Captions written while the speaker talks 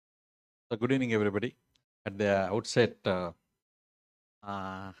So good evening, everybody. At the outset, uh,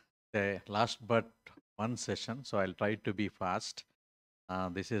 the last but one session, so I'll try to be fast.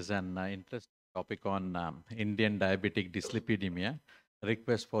 This is an interesting topic on Indian diabetic dyslipidemia.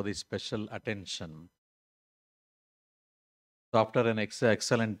 Request for the special attention. So after an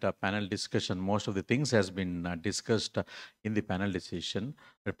excellent panel discussion, most of the things has been discussed in the panel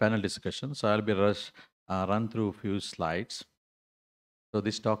discussion. So I'll be run through a few slides. So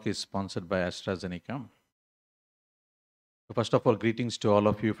this talk is sponsored by AstraZeneca. So first of all, greetings to all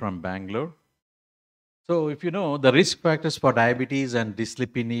of you from Bangalore. So if you know the risk factors for diabetes and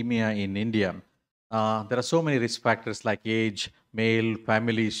dyslipidemia in India, there are so many risk factors like age, male,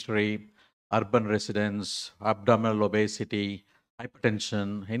 family history, urban residence, abdominal obesity,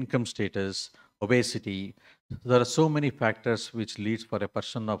 hypertension, income status, obesity. There are so many factors which leads for a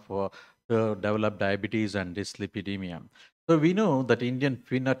person to develop diabetes and dyslipidemia. So we know that Indian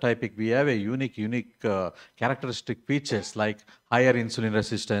phenotypic, we have a unique characteristic features like higher insulin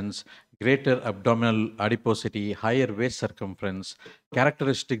resistance, greater abdominal adiposity, higher waist circumference,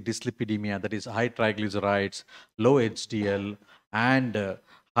 characteristic dyslipidemia, that is high triglycerides, low HDL, and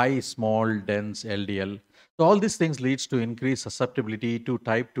high small dense LDL. So all these things leads to increased susceptibility to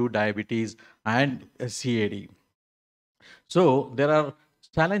type 2 diabetes and CAD. So there are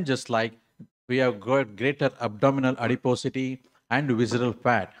challenges like we have got greater abdominal adiposity and visceral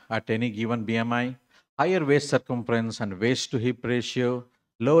fat at any given BMI, higher waist circumference and waist to hip ratio,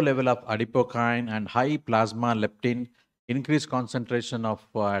 low level of adipokine and high plasma leptin, increased concentration of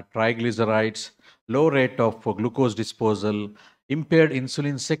triglycerides, low rate of glucose disposal, impaired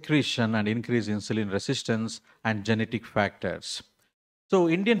insulin secretion and increased insulin resistance, and genetic factors. So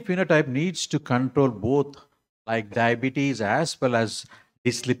Indian phenotype needs to control both like diabetes as well as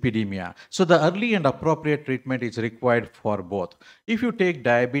dyslipidemia. So the early and appropriate treatment is required for both. If you take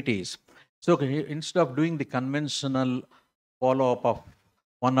diabetes, so instead of doing the conventional follow-up of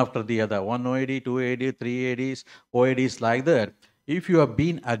one after the other, one OAD, two OAD, three OADs, OADs like that, if you have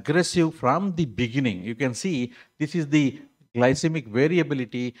been aggressive from the beginning, you can see this is the glycemic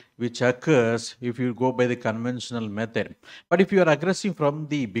variability which occurs if you go by the conventional method. But if you are aggressive from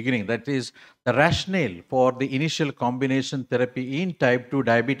the beginning, that is the rationale for the initial combination therapy in type 2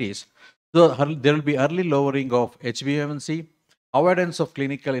 diabetes. So there will be early lowering of HbA1c, avoidance of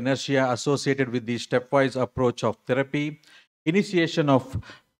clinical inertia associated with the stepwise approach of therapy, initiation of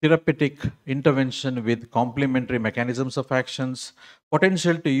therapeutic intervention with complementary mechanisms of actions,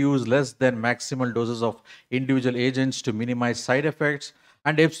 potential to use less than maximal doses of individual agents to minimize side effects,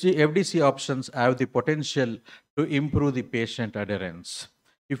 and FDC options have the potential to improve the patient adherence.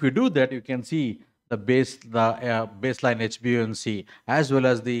 If you do that, you can see the baseline HbA1c as well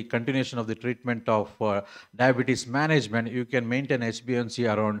as the continuation of the treatment of diabetes management. You can maintain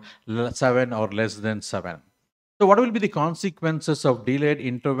HbA1c around 7 or less than 7. So what will be the consequences of delayed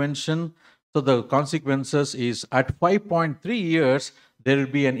intervention? So the consequences is at 5.3 years, there will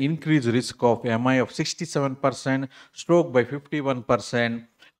be an increased risk of MI of 67%, stroke by 51%,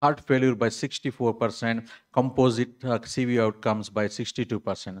 heart failure by 64%, composite CV outcomes by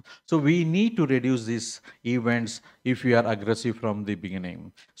 62%. So we need to reduce these events if we are aggressive from the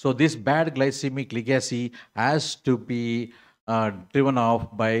beginning. So this bad glycemic legacy has to be driven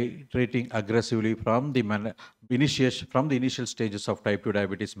off by treating aggressively from the initial stages of type 2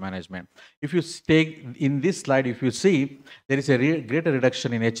 diabetes management. If you take in this slide, if you see, there is a greater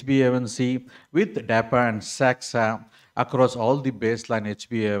reduction in HbA1c with DAPA and SAXA across all the baseline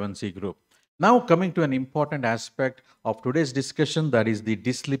HbA1c group. Now coming to an important aspect of today's discussion, that is the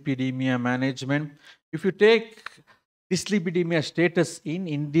dyslipidemia management. If you take dyslipidemia status in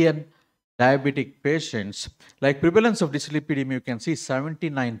Indian diabetic patients, like prevalence of dyslipidemia, you can see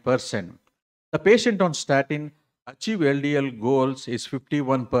 79%. The patient on statin achieve LDL goals is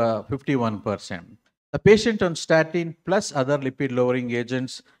 51%. The patient on statin plus other lipid lowering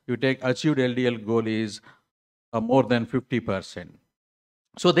agents, you take achieved LDL goal is more than 50%.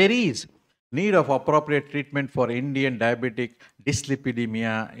 So there is need of appropriate treatment for Indian diabetic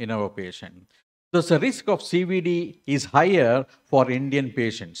dyslipidemia in our patient. So the risk of CVD is higher for Indian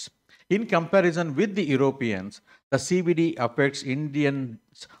patients. In comparison with the Europeans, the CVD affects Indians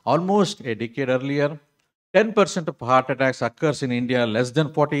almost a decade earlier. 10% of heart attacks occurs in India less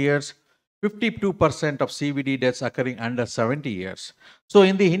than 40 years. 52% of CVD deaths occurring under 70 years. So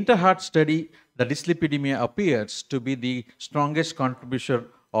in the Interheart study, the dyslipidemia appears to be the strongest contributor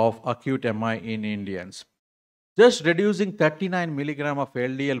of acute MI in Indians. Just reducing 39 milligram of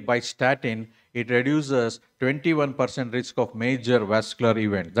LDL by statin, it reduces 21% risk of major vascular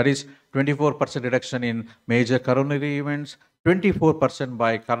events. That is 24% reduction in major coronary events, 24%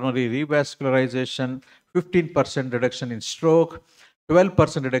 by coronary revascularization, 15% reduction in stroke,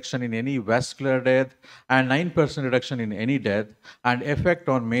 12% reduction in any vascular death, and 9% reduction in any death, and effect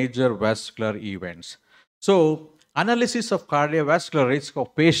on major vascular events. So, analysis of cardiovascular risk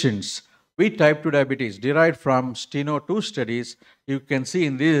of patients with type 2 diabetes derived from STENO2 studies. You can see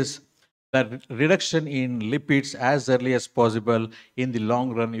in this that reduction in lipids as early as possible. In the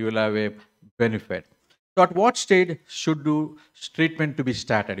long run, you will have a benefit. So at what stage should do treatment to be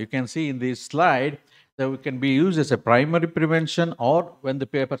started? You can see in this slide that it can be used as a primary prevention, or when the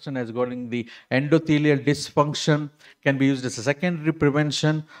person has got the endothelial dysfunction, can be used as a secondary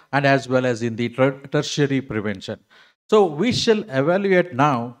prevention, and as well as in the tertiary prevention. So we shall evaluate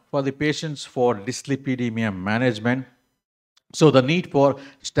now for the patients for dyslipidemia management. So the need for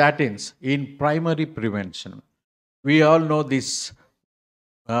statins in primary prevention. We all know this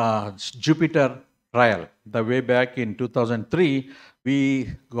Jupiter trial. The way back in 2003,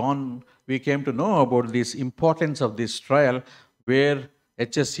 we came to know about this importance of this trial, where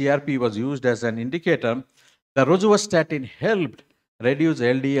HSCRP was used as an indicator. The rosuvastatin helped reduce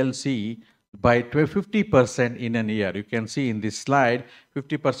LDL-C by 50% in a year. You can see in this slide,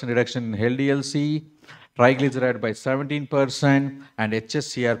 50% reduction in LDL-C, triglyceride by 17%, and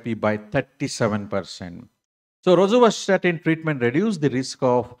HSCRP by 37%. So rosuvastatin treatment reduced the risk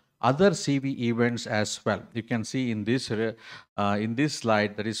of other CV events as well. You can see in this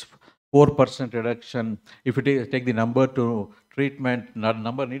slide, there is 4% reduction. If you take the number to treatment,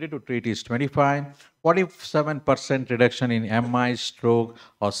 number needed to treat is 25, 47% reduction in MI, stroke,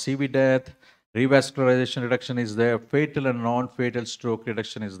 or CV death. Revascularization reduction is there. Fatal and non-fatal stroke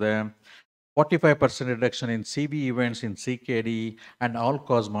reduction is there. 45% reduction in CV events in CKD, and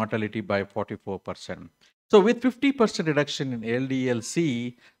all-cause mortality by 44%. So with 50% reduction in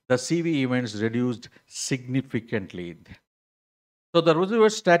LDL-C, the CV events reduced significantly. So the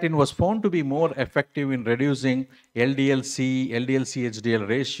rosuvastatin was found to be more effective in reducing LDL-C, LDL-C-HDL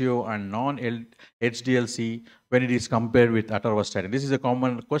ratio, and non-HDL-C when it is compared with atorvastatin. This is a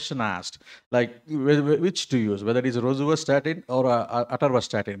common question asked, like which to use, whether it is rosuvastatin or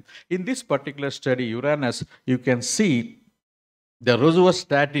atorvastatin. In this particular study, Uranus, you can see the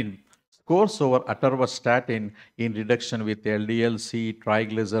rosuvastatin scores over atorvastatin in reduction with LDL-C,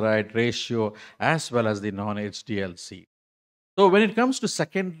 triglyceride ratio, as well as the non-HDL-C. So when it comes to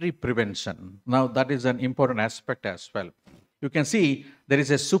secondary prevention, now that is an important aspect as well. You can see there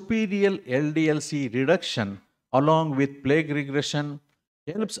is a superior LDL-C reduction along with plaque regression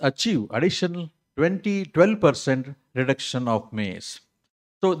helps achieve additional 12% reduction of MACE.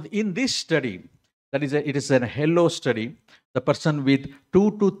 So in this study, it is a HELLO study, the person with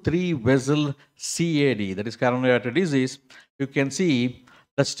 2 to 3 vessel CAD, that is coronary artery disease, you can see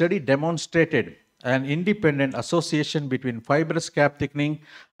the study demonstrated an independent association between fibrous cap thickening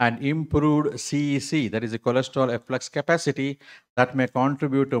and improved CEC, that is the cholesterol efflux capacity, that may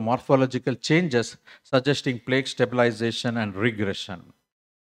contribute to morphological changes suggesting plaque stabilization and regression.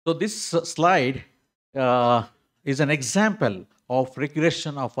 So this slide is an example of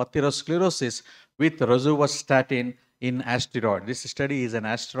regression of atherosclerosis with rosuvastatin in asteroid. This study is an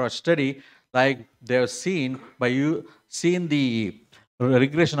asteroid study, like they have seen the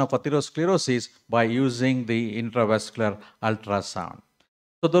regression of atherosclerosis by using the intravascular ultrasound.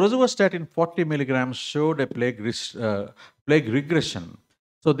 So the rosuvastatin 40 milligrams showed a plaque regression.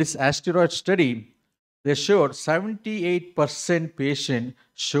 So this asteroid study, they showed 78% patient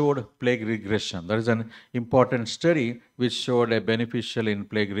showed plaque regression. That is an important study which showed a beneficial in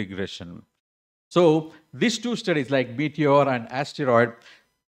plaque regression. So these two studies, like Meteor and Asteroid,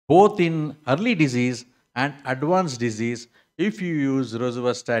 both in early disease and advanced disease, if you use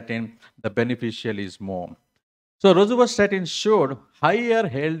rosuvastatin, the beneficial is more. So rosuvastatin showed higher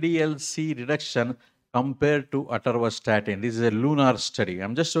LDL-C reduction compared to atorvastatin. This is a lunar study.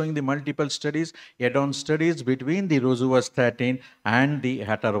 I'm just showing the multiple studies, add-on studies between the rosuvastatin and the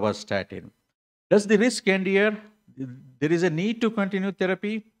atorvastatin. Does the risk end here? There is a need to continue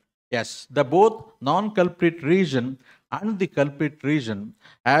therapy? Yes, the both non-culprit region and the culprit region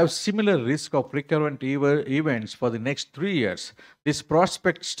have similar risk of recurrent events for the next 3 years. This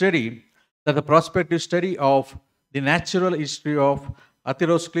prospective study of the natural history of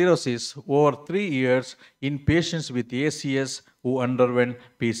atherosclerosis over 3 years in patients with ACS who underwent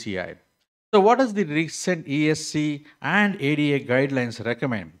PCI. So what does the recent ESC and ADA guidelines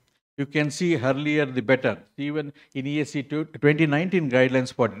recommend? You can see earlier the better. Even in ESC 2019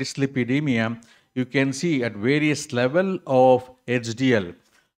 guidelines for dyslipidemia, you can see at various level of HDL,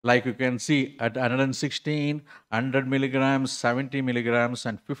 Like you can see at 116, 100 milligrams, 70 milligrams,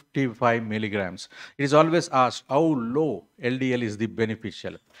 and 55 milligrams. It is always asked how low LDL is the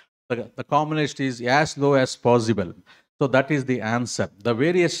beneficial. The commonest is as low as possible. So that is the answer. The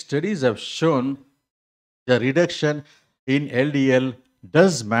various studies have shown the reduction in LDL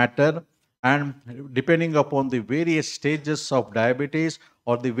does matter, and depending upon the various stages of diabetes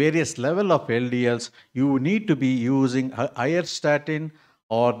or the various level of LDLs, you need to be using a higher statin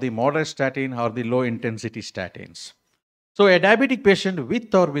or the moderate statin or the low intensity statins. So a diabetic patient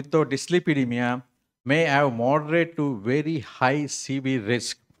with or without dyslipidemia may have moderate to very high CV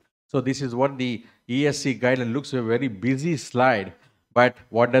risk. So this is what the ESC guideline looks a very busy slide, but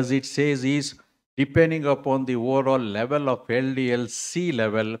what does it says is depending upon the overall level of LDL C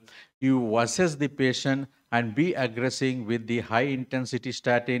level, you assess the patient and be aggressive with the high intensity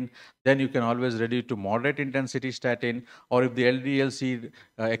statin. Then you can always reduce to moderate intensity statin, or if the LDL-C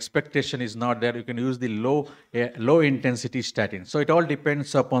expectation is not there, you can use the low intensity statin. So it all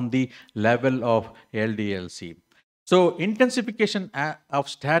depends upon the level of LDL-C. So intensification of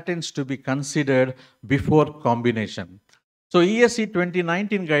statins to be considered before combination. So ESC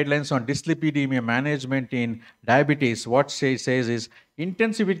 2019 guidelines on dyslipidemia management in diabetes, what says is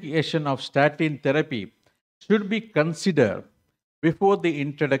intensification of statin therapy should be considered before the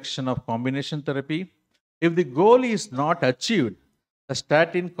introduction of combination therapy. If the goal is not achieved, a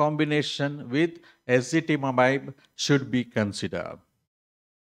statin combination with ezetimibe should be considered.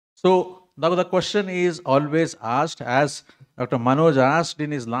 So now the question is always asked, as Dr. Manoj asked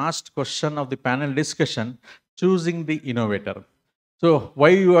in his last question of the panel discussion, choosing the innovator. So why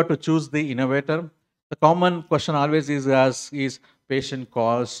you have to choose the innovator? The common question always is asked is patient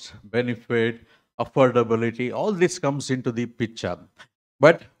cost, benefit, affordability, all this comes into the picture.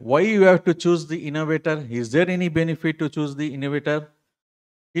 But why you have to choose the innovator? Is there any benefit to choose the innovator?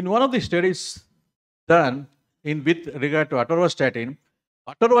 In one of the studies done with regard to atorvastatin,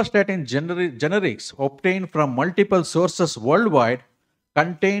 generics obtained from multiple sources worldwide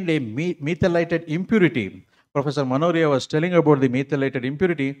contained a methylated impurity. Professor Manoria was telling about the methylated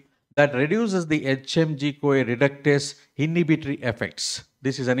impurity that reduces the HMG-CoA reductase inhibitory effects.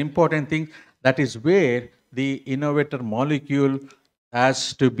 This is an important thing. That is where the innovator molecule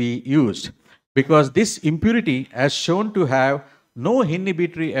has to be used, because this impurity has shown to have no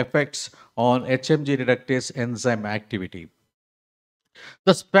inhibitory effects on HMG reductase enzyme activity.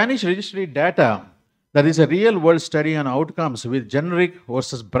 The Spanish registry data, that is a real world study on outcomes with generic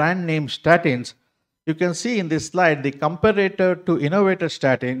versus brand name statins. You can see in this slide the comparator to innovator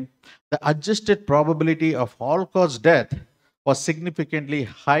statin, the adjusted probability of all cause death was significantly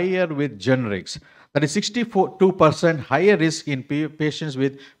higher with generics. That is 62% higher risk in patients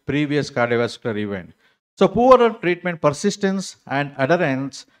with previous cardiovascular event. So poorer treatment persistence and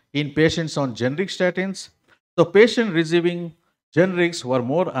adherence in patients on generic statins. So patients receiving generics were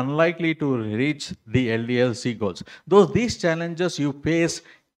more unlikely to reach the LDL-C goals. Though these challenges you face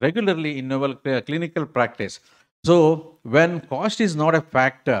regularly in our clinical practice. So when cost is not a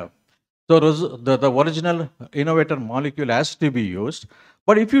factor, so the original innovator molecule has to be used.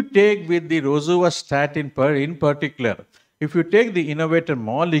 But if you take with the rosuvastatin in particular, if you take the innovator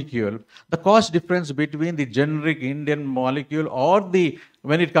molecule, the cost difference between the generic Indian molecule or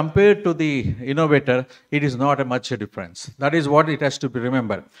when it compared to the innovator, it is not a much difference. That is what it has to be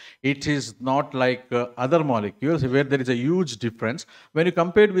remembered. It is not like other molecules where there is a huge difference. When you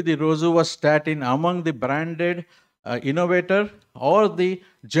compare with the rosuvastatin among the branded innovator or the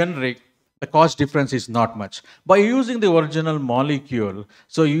generic, the cost difference is not much. By using the original molecule,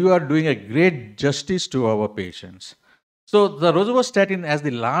 so you are doing a great justice to our patients. So the rosuvastatin has the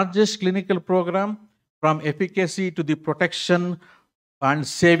largest clinical program from efficacy to the protection and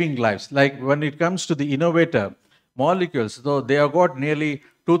saving lives. Like when it comes to the innovator molecules, so they have got nearly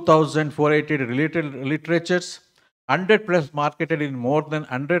 2,480 related literatures, 100 plus marketed in more than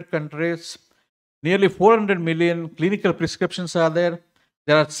 100 countries, nearly 400 million clinical prescriptions are there.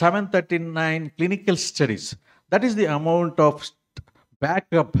 There are 739 clinical studies. That is the amount of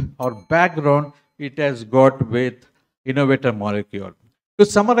backup or background it has got with innovator molecule. To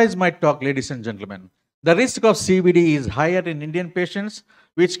summarize my talk, ladies and gentlemen, the risk of CVD is higher in Indian patients,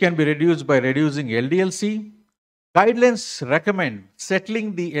 which can be reduced by reducing LDL-C. Guidelines recommend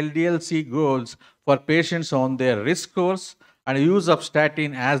settling the LDL-C goals for patients on their risk scores and use of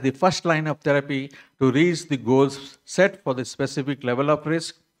statin as the first line of therapy to reach the goals set for the specific level of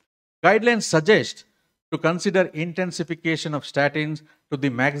risk. Guidelines suggest to consider intensification of statins to the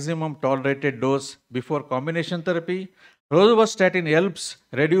maximum tolerated dose before combination therapy. Rosuvastatin helps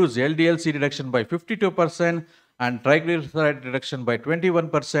reduce LDL-C reduction by 52% and triglyceride reduction by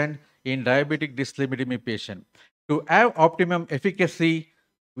 21% in diabetic dyslipidemia patient. To have optimum efficacy,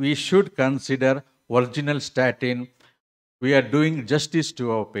 we should consider original statin. We are doing justice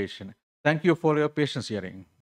to our patient. Thank you for your patience hearing.